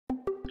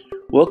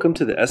Welcome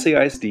to the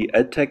SAISD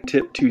EdTech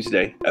Tip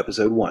Tuesday,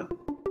 Episode 1.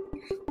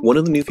 One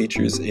of the new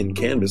features in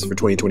Canvas for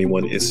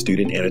 2021 is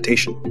student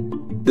annotation.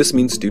 This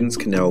means students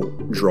can now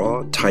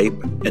draw, type,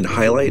 and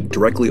highlight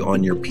directly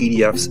on your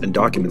PDFs and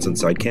documents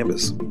inside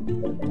Canvas.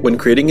 When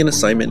creating an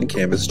assignment in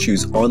Canvas,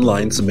 choose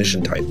Online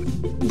Submission Type.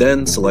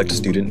 Then select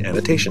Student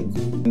Annotation.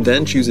 And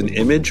then choose an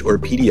image or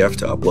PDF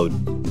to upload.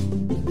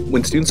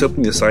 When students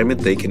open the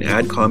assignment, they can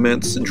add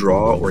comments,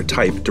 draw, or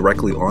type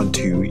directly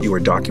onto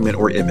your document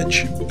or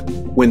image.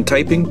 When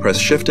typing, press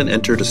Shift and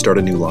Enter to start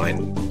a new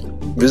line.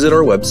 Visit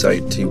our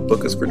website to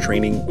book us for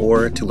training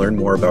or to learn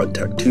more about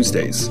Tech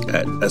Tuesdays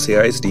at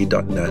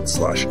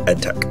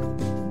saisd.net/edtech.